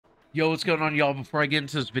Yo, what's going on, y'all? Before I get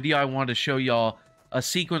into this video, I wanted to show y'all a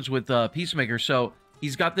sequence with Peacemaker. So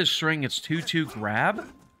he's got this string. It's 2-2 grab.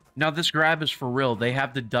 Now this grab is for real. They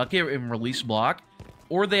have to duck it and release block,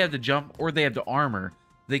 or they have to jump, or they have to armor.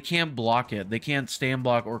 They can't block it. They can't stand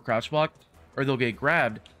block or crouch block, or they'll get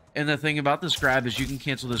grabbed. And the thing about this grab is you can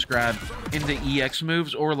cancel this grab into EX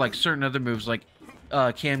moves or like certain other moves like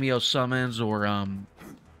cameo summons or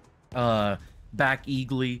back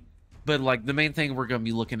eagly. But like the main thing we're going to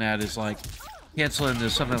be looking at is like canceling into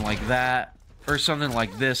something like that or something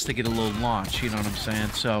like this to get a little launch, you know what I'm saying?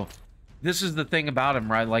 So this is the thing about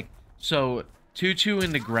him, right? Like, so 2-2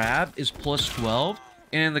 in the grab is plus 12,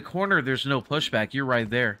 and in the corner there's no pushback. You're right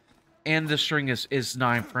there. And the string is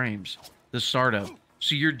 9 frames, the startup.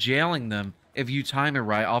 So you're jailing them if you time it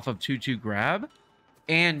right off of 2-2 grab.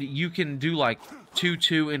 And you can do like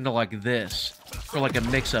 2-2 into like this for like a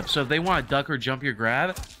mix-up. So if they want to duck or jump your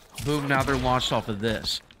grab, boom, now they're launched off of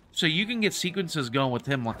this. So you can get sequences going with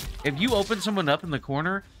him. Like, if you open someone up in the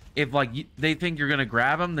corner, if like they think you're going to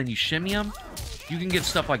grab them, then you shimmy them, you can get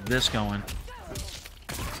stuff like this going.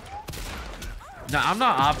 Now, I'm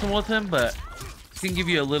not optimal with him, but I can give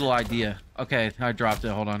you a little idea. Okay, I dropped it.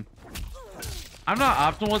 Hold on. I'm not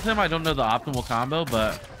optimal with him. I don't know the optimal combo,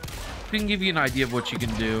 but I can give you an idea of what you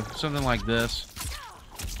can do. Something like this.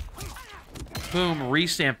 Boom,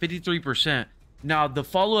 restand, 53%. Now, the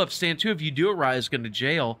follow-up stand, too, if you do it right, is going to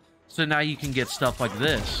jail. So now you can get stuff like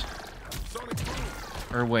this.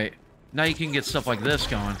 Or wait. Now you can get stuff like this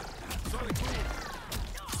going.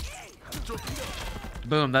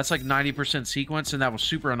 Boom, that's like 90% sequence, and that was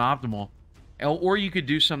super unoptimal. Or you could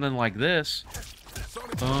do something like this.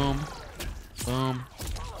 Boom. Boom.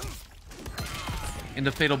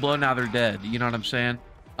 Into fatal blow, now they're dead. You know what I'm saying?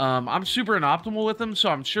 I'm super unoptimal with them, so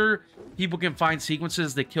I'm sure people can find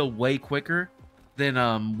sequences that kill way quicker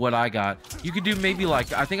than what I got. You could do maybe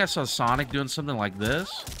like, I think I saw Sonic doing something like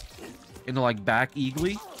this. Into like back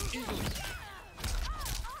eagly.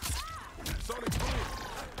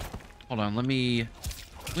 Hold on, let me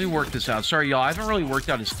work this out. Sorry, y'all, I haven't really worked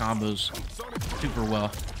out his combos super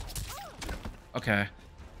well. Okay.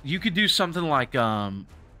 You could do something like,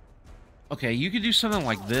 okay, you could do something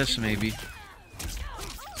like this, maybe.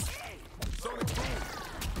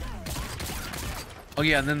 Oh,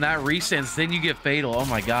 yeah, and then that restands, then you get fatal. Oh,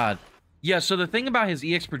 my God. Yeah, so the thing about his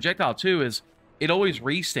EX projectile, too, is it always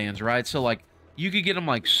restands, right? So, like, you could get him,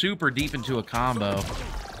 like, super deep into a combo.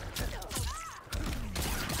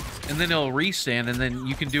 And then it'll restand, and then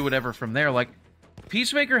you can do whatever from there. Like,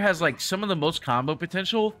 Peacemaker has, like, some of the most combo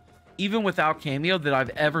potential, even without cameo, that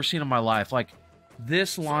I've ever seen in my life. Like,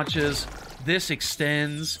 this launches, this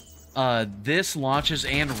extends, this launches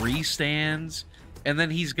and restands. And then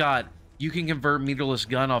he's got, you can convert meterless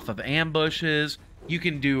gun off of ambushes. You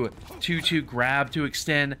can do 2-2 grab to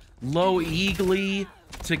extend, low eagly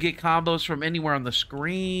to get combos from anywhere on the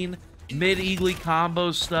screen, mid eagly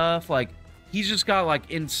combo stuff. Like, he's just got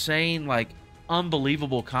like insane, like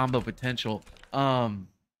unbelievable combo potential. And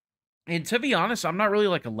to be honest, I'm not really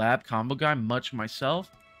like a lab combo guy much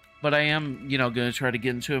myself, but I am, you know, going to try to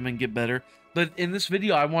get into him and get better. But in this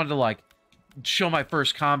video, I wanted to like show my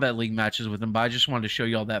first Combat League matches with him, but I just wanted to show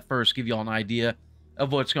y'all that first, give y'all an idea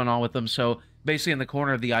of what's going on with him. So basically in the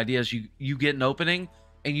corner, the idea is you get an opening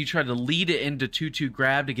and you try to lead it into 2-2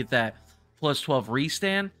 grab to get that plus 12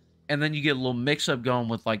 restand. And then you get a little mix up going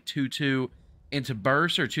with like 2-2 into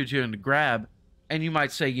burst or 2-2 into grab. And you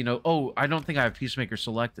might say, you know, oh, I don't think I have Peacemaker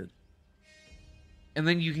selected. And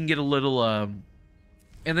then you can get a little, and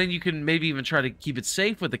then you can maybe even try to keep it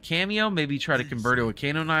safe with a cameo, maybe try to convert it with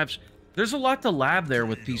Kano knives. There's a lot to lab there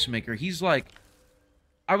with Peacemaker. He's like,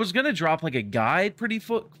 I was going to drop like a guide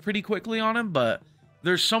pretty quickly on him, but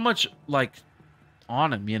there's so much like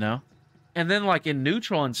on him, you know? And then like in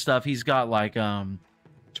neutral and stuff, he's got like,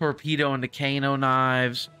 torpedo into Kano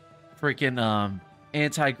knives, freaking,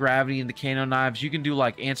 anti-gravity into Kano knives. You can do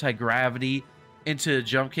like anti-gravity into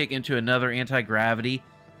jump kick into another anti-gravity.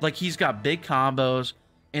 Like, he's got big combos,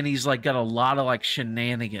 and he's like got a lot of like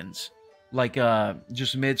shenanigans, like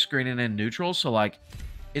just mid-screen and in neutral. So like,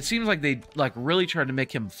 it seems like they like really tried to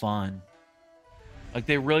make him fun. Like,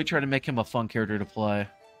 they really tried to make him a fun character to play.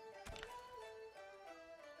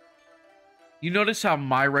 You notice how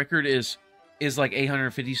my record is like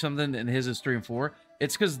 850 something and his is 3 and 4?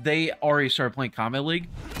 It's because they already started playing Kombat League.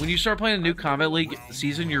 When you start playing a new Kombat League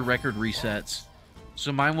season, your record resets.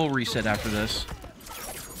 So mine will reset after this.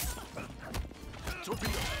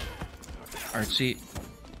 Alright, see,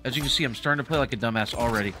 as you can see, I'm starting to play like a dumbass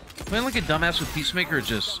already. Playing like a dumbass with Peacemaker is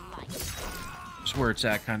just where it's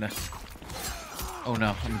at, kind of. Oh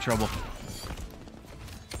no, I'm in trouble.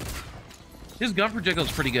 His gun projectile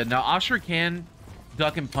is pretty good. Now, Asher can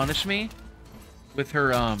duck and punish me with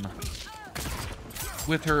her,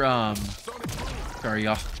 sorry,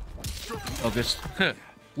 y'all. Focus.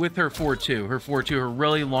 With her 4-2. Her 4-2, her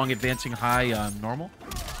really long advancing high, normal.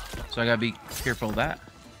 So I gotta be careful of that.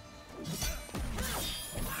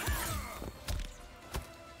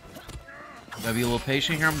 Gotta be a little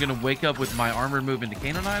patient here. I'm gonna wake up with my armored move into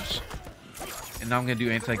Kano knives. And now I'm gonna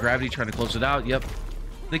do anti-gravity, trying to close it out. Yep.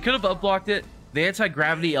 They could have up-blocked it. The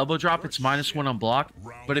anti-gravity elbow drop, it's -1 on block,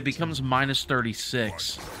 but it becomes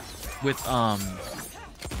 -36 with,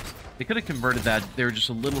 they could have converted that. They were just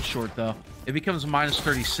a little short, though. It becomes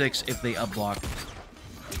 -36 if they up-block.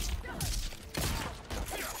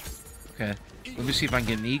 Okay. Let me see if I can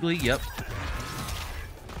get an Eagly. Yep.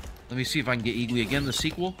 Let me see if I can get Eagly again, the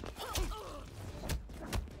sequel.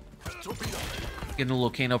 Getting a little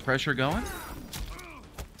Kano pressure going.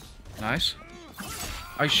 Nice.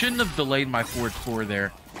 I shouldn't have delayed my forward 4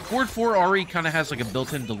 there. Forward 4 already kind of has like a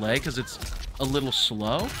built-in delay because it's a little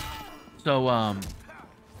slow. So,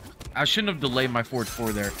 I shouldn't have delayed my forward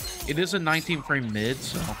 4 there. It is a 19 frame mid,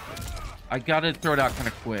 so I gotta throw it out kind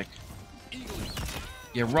of quick.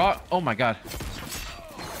 Yeah, raw. Oh my god.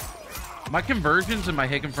 My conversions and my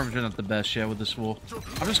hit confirms are not the best yet with this fool.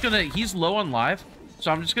 I'm just gonna. He's low on life,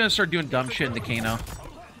 so I'm just gonna start doing dumb shit in the Kano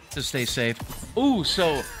to stay safe. Ooh,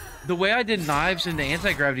 so the way I did knives into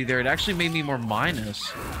anti-gravity there, it actually made me more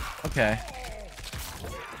minus. Okay.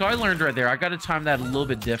 So I learned right there. I gotta time that a little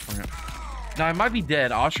bit different. Now, I might be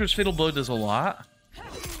dead. Asher's Fatal Blow does a lot.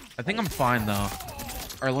 I think I'm fine, though.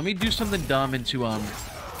 Alright, let me do something dumb into,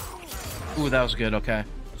 Ooh, that was good, okay.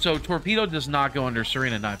 So, Torpedo does not go under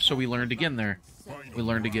Serena Knife, so we learned again there. We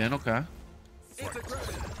learned again, okay. A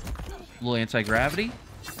little anti-gravity.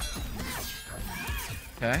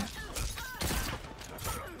 Okay.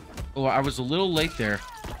 Oh, I was a little late there.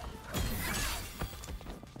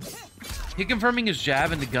 Hit confirming his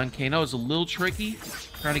jab into gun Kano is a little tricky.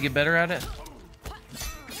 Trying to get better at it.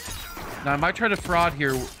 Now, I might try to fraud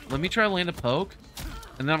here. Let me try to land a poke.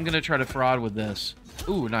 And then I'm going to try to fraud with this.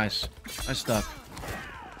 Ooh, nice. Nice stuff.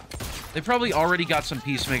 They probably already got some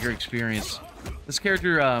Peacemaker experience. This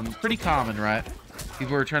character, pretty common, right?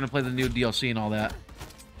 People are trying to play the new DLC and all that.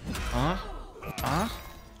 Huh? Huh?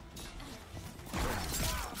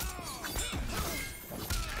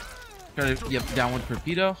 Try to, yep, downward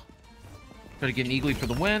torpedo. Try to get an Eagly for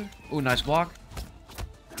the win. Ooh, nice block.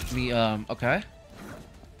 Me, okay.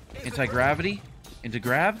 Anti-gravity. Into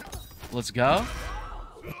grab. Let's go.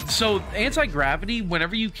 So, anti-gravity,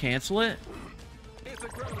 whenever you cancel it,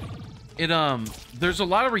 there's a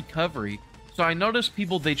lot of recovery. So I noticed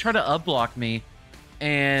people, they try to up-block me,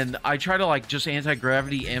 and I try to, like, just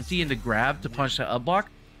anti-gravity empty into grab to punch that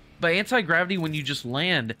up-block. But anti-gravity, when you just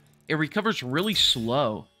land, it recovers really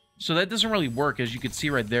slow. So that doesn't really work, as you can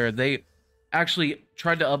see right there. They actually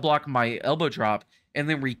tried to up-block my elbow drop, and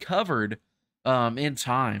then recovered in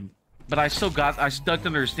time. But I still got, I stuck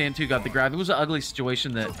under stand 2, got the grab. It was an ugly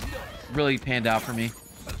situation that really panned out for me.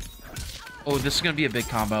 Oh, this is going to be a big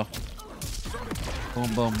combo.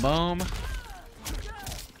 Boom, boom, boom.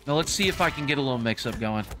 Now let's see if I can get a little mix-up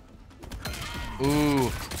going.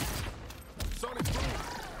 Ooh.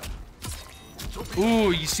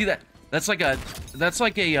 Ooh, you see that? That's like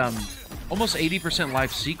a almost 80%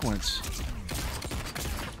 life sequence.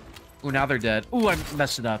 Ooh, now they're dead. Ooh, I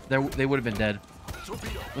messed it up. They would have been dead.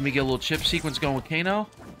 Let me get a little chip sequence going with Kano.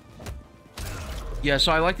 Yeah,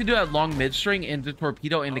 so I like to do that long mid-string into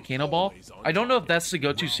torpedo into Kano ball. I don't know if that's the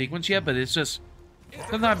go-to sequence yet, but it's just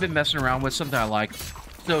something I've been messing around with, something I like.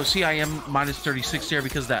 So, see, I am minus 36 here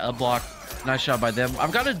because of that up block. Nice shot by them.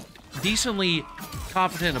 I've got a decently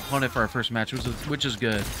competent opponent for our first match, which is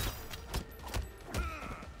good.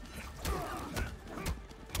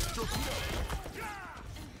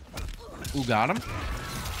 Ooh, got him.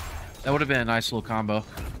 That would have been a nice little combo.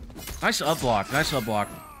 Nice up block. Nice up block.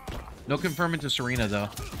 No confirming to Serena, though.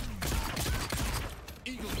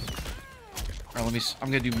 Alright, let me... I'm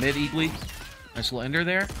going to do mid-Eagly. Nice little ender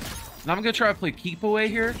there. Now I'm going to try to play keep away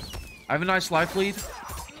here. I have a nice life lead.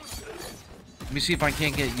 Let me see if I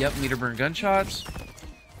can't get... Yep, meter burn gunshots.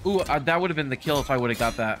 Ooh, that would have been the kill if I would have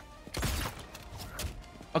got that.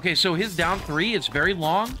 Okay, so his down 3, it's very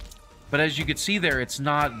long. But as you can see there, it's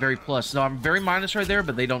not very plus. So I'm very minus right there,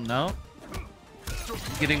 but they don't know.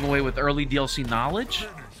 Getting away with early DLC knowledge.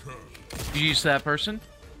 You use that person.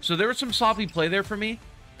 So there was some sloppy play there for me.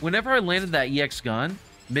 Whenever I landed that EX gun,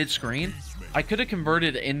 mid-screen, I could have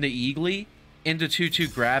converted into Eagly, into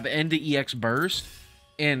 2-2 grab, into EX burst.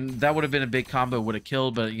 And that would have been a big combo, would have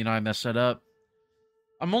killed, but, you know, I messed that up.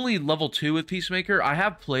 I'm only level 2 with Peacemaker. I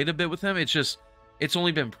have played a bit with him. It's just, it's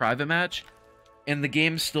only been private match. and the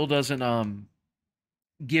game still doesn't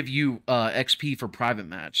give you XP for private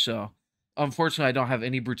match. So unfortunately, I don't have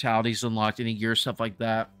any brutalities unlocked, any gear, stuff like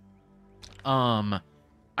that. I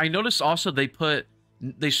noticed also they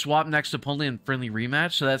swap next opponent in friendly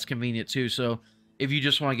rematch, so that's convenient too. So if you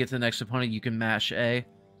just want to get to the next opponent, you can mash A,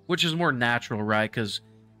 which is more natural, right? Because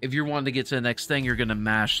if you're wanting to get to the next thing, you're gonna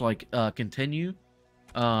mash like continue.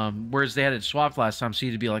 Whereas they had it swapped last time, so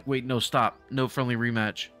you'd be like, wait, no, stop, no friendly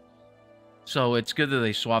rematch. So it's good that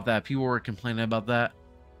they swapped that. People were complaining about that.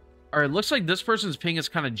 All right, looks like this person's ping is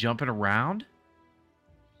kind of jumping around,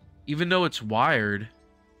 even though it's wired.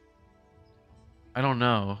 I don't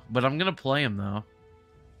know, but I'm gonna play him though.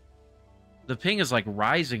 The ping is like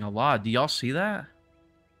rising a lot. Do y'all see that?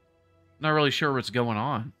 Not really sure what's going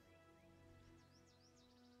on.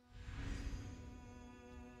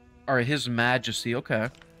 All right, His Majesty. Okay.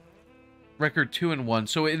 Record 2-1.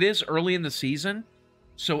 So it is early in the season.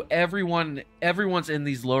 So everyone's in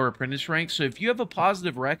these lower apprentice ranks. So if you have a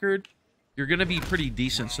positive record, you're going to be pretty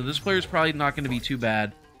decent. So this player's probably not going to be too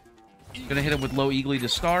bad. Going to hit him with low eagly to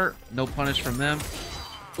start. No punish from them.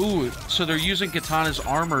 Ooh, so they're using Katana's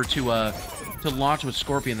armor to launch with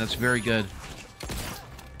Scorpion. That's very good.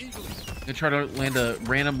 Going to try to land a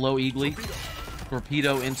random low eagly.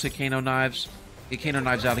 Torpedo into Kano Knives. Get Kano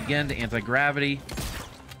Knives out again to anti-gravity.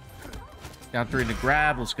 Down 3 into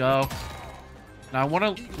grab. Let's go. Now I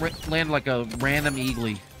want to land like a random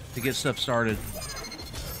eagly to get stuff started.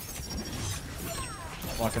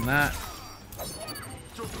 Blocking that.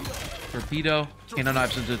 Torpedo. Kano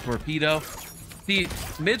Knives into Torpedo. The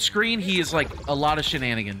mid-screen, he is like a lot of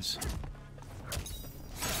shenanigans.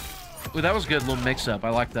 Ooh, that was good. Little mix-up. I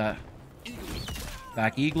like that.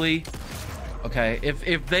 Back eagly. Okay,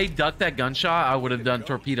 if they ducked that gunshot, I would have done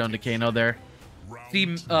Torpedo into Kano there.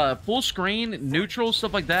 The full screen, neutral,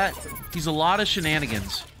 stuff like that, he's a lot of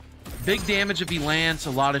shenanigans. Big damage if he lands,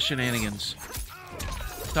 a lot of shenanigans.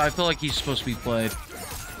 So I feel like he's supposed to be played.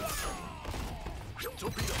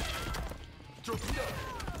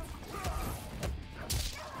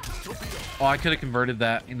 Oh, I could have converted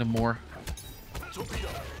that into more.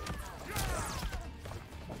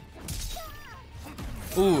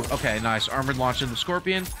 Ooh, okay, nice. Armored launch into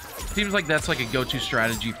Scorpion. Seems like that's like a go-to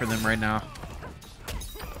strategy for them right now.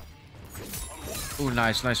 Ooh,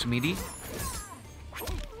 nice. Nice meaty.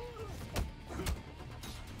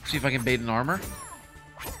 See if I can bait an armor.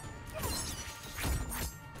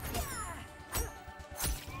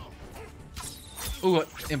 Ooh,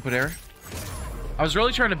 input error. I was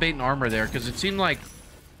really trying to bait an armor there because it seemed like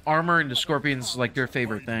armor into Scorpion's like their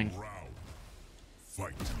favorite thing.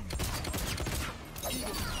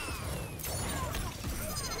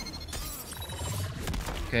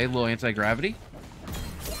 Okay, a little anti-gravity.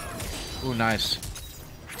 Ooh, nice.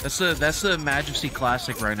 That's the Majesty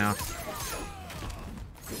classic right now.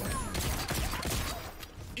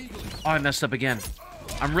 Oh, I messed up again.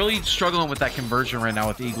 I'm really struggling with that conversion right now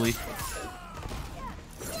with Eagly.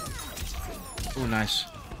 Ooh, nice.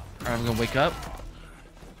 Alright, I'm gonna wake up.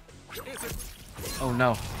 Oh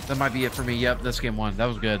no, that might be it for me. Yep, that's game 1. That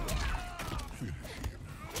was good.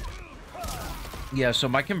 Yeah, so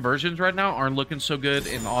my conversions right now aren't looking so good,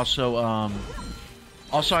 and also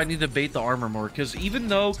I need to bait the armor more, because even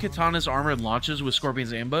though Katana's armor launches with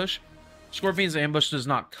Scorpion's ambush does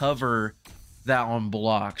not cover that on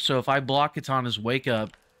block. So if I block Katana's wake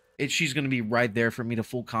up, she's going to be right there for me to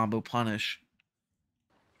full combo punish.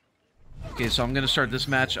 Okay, so I'm going to start this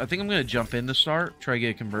match. I think I'm going to jump in to start, try to get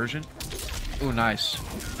a conversion. Ooh, nice.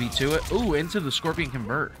 Beat to it. Ooh, into the Scorpion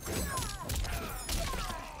convert.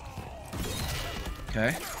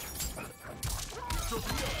 Okay.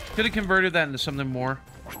 Could have converted that into something more,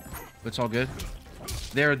 but it's all good.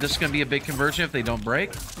 This is going to be a big conversion if they don't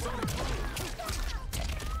break.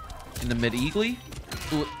 In the mid-eagly.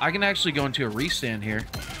 Ooh, I can actually go into a restand here.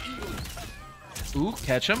 Ooh,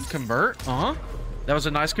 catch him. Convert. Uh-huh. That was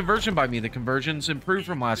a nice conversion by me. The conversions improved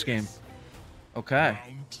from last game. Okay.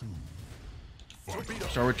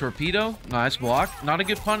 Start with Torpedo. Nice block. Not a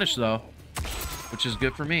good punish, though, which is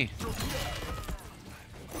good for me.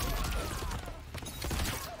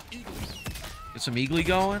 Get some Eagly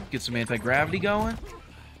going. Get some anti-gravity going.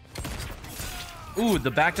 Ooh,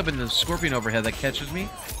 the backup in the Scorpion overhead that catches me.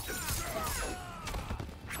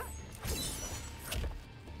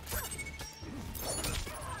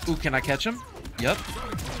 Ooh, can I catch him? Yep.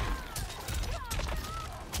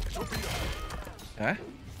 Okay.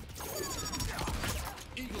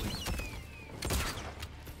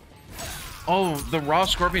 Oh, the raw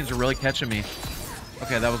Scorpions are really catching me.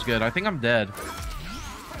 Okay, that was good. I think I'm dead.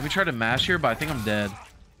 Let me try to mash here, but I think I'm dead.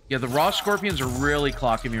 Yeah, the raw Scorpions are really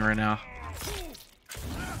clocking me right now.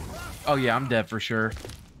 Oh, yeah, I'm dead for sure.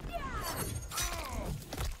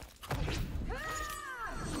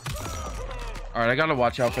 All right, I gotta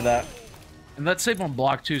watch out for that. And that's safe on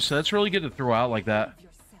block, too, so that's really good to throw out like that.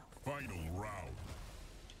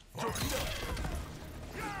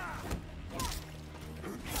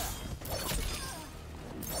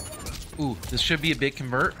 Ooh, this should be a big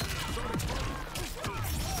convert.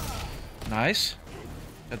 Nice.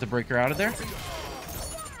 Got the breaker out of there.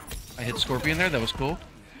 I hit Scorpion there. That was cool.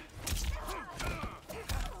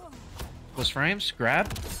 Plus frames.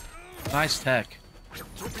 Grab. Nice tech.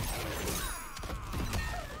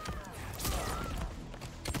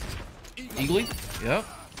 Eagly. Yep.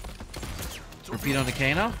 Repeat on the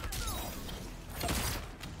Kano.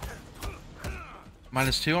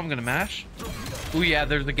 -2. I'm going to mash. Ooh, yeah.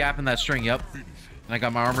 There's the gap in that string. Yep. And I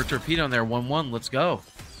got my armor torpedo in there. 1-1. Let's go.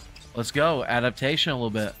 Let's go. Adaptation a little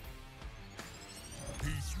bit.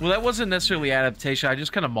 Well, that wasn't necessarily adaptation. I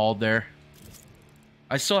just kind of mauled there.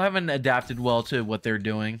 I still haven't adapted well to what they're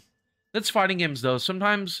doing. That's fighting games, though.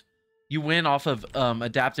 Sometimes you win off of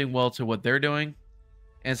adapting well to what they're doing.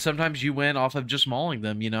 And sometimes you win off of just mauling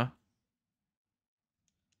them, you know?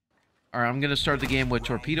 Alright, I'm going to start the game with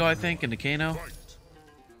Torpedo, I think, and Kano.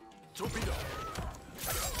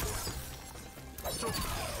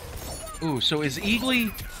 Ooh, so is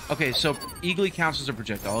Eagly... Okay, so Eagly counts as a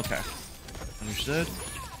projectile. Okay. Understood.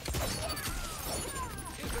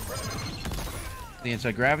 The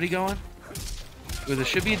anti-gravity going. Ooh, this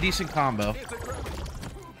should be a decent combo.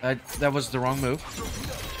 That was the wrong move.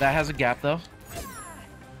 That has a gap, though.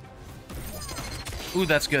 Ooh,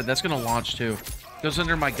 that's good. That's going to launch, too. Goes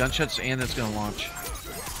under my gunshots, and it's going to launch.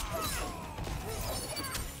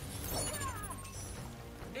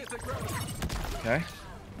 Okay.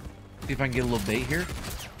 See if I can get a little bait here.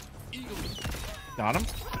 Got him.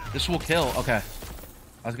 This will kill. Okay.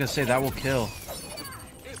 I was going to say that will kill.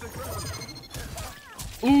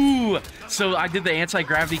 Ooh! So I did the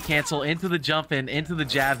anti-gravity cancel into the jump in, into the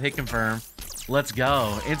jab, hit confirm. Let's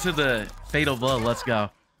go. Into the fatal blow. Let's go.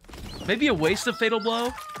 Maybe a waste of fatal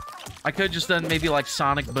blow. I could have just done maybe like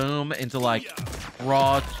sonic boom into like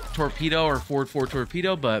raw torpedo or forward 4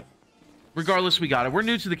 torpedo, but regardless, we got it. We're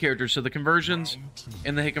new to the character, so the conversions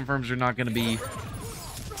and the hit confirms are not going to be...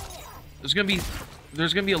 There's going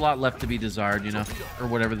to be a lot left to be desired, you know, or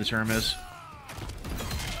whatever the term is.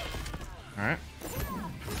 All right.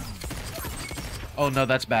 Oh no,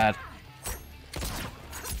 that's bad.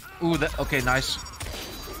 Ooh, that okay, nice.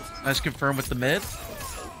 Nice confirm with the mid.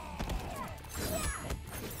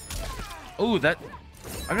 Ooh, that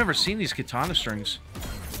I've never seen these katana strings.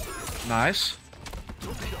 Nice.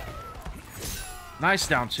 Nice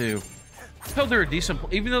down 2. Oh, they're a decent,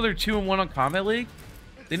 even though they're 2-1 on Kombat League,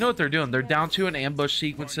 they know what they're doing. They're down 2 in ambush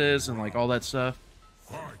sequences and like all that stuff.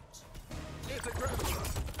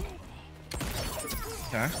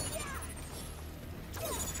 Okay.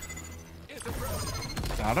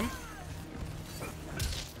 Got him.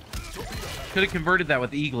 Could have converted that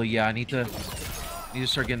with Eagly. Yeah, I need to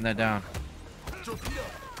start getting that down.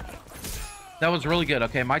 That was really good.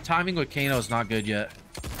 Okay, my timing with Kano is not good yet.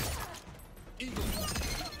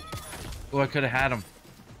 Oh, I could have had him.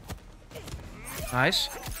 Nice.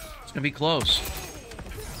 It's gonna be close.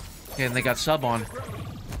 Okay, and they got sub on.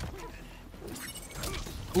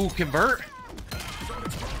 Ooh, convert.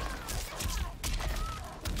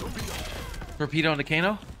 Torpedo into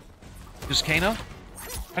Kano. Just Kano.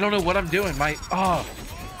 I don't know what I'm doing.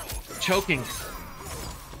 Choking.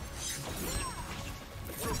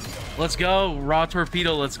 Let's go. Raw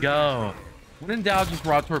torpedo. Let's go. When in doubt, just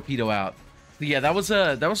raw torpedo out. But yeah, that was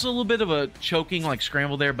a little bit of a choking like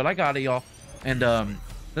scramble there, but I got it, y'all. And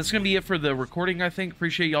that's gonna be it for the recording, I think.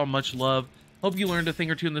 Appreciate y'all. Much love. Hope you learned a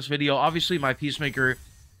thing or two in this video. Obviously, my Peacemaker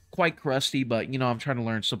quite crusty, but you know, I'm trying to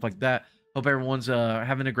learn stuff like that. Hope everyone's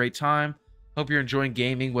having a great time. Hope you're enjoying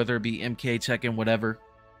gaming, whether it be MK, Tekken, whatever.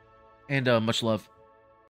 And much love.